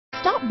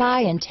Stop by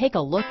and take a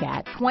look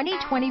at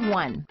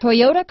 2021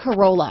 Toyota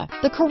Corolla.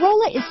 The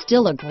Corolla is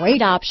still a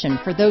great option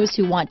for those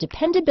who want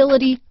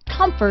dependability,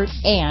 comfort,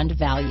 and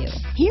value.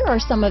 Here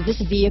are some of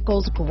this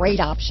vehicle's great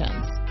options: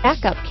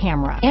 backup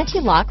camera,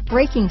 anti-lock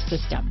braking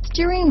system,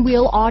 steering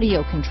wheel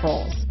audio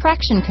controls,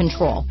 traction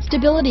control,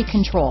 stability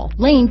control,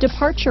 lane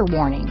departure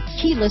warning,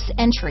 keyless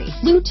entry,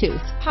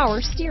 Bluetooth,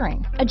 power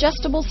steering,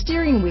 adjustable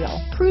steering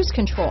wheel, cruise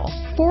control,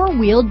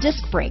 four-wheel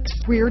disc brakes,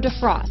 rear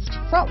defrost,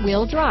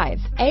 front-wheel drive,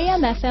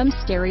 AM/FM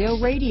stereo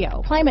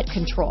radio, climate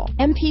control,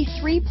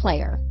 MP3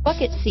 player,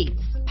 bucket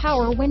seats,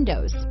 power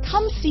windows.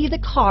 Come see the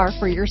car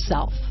for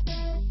yourself.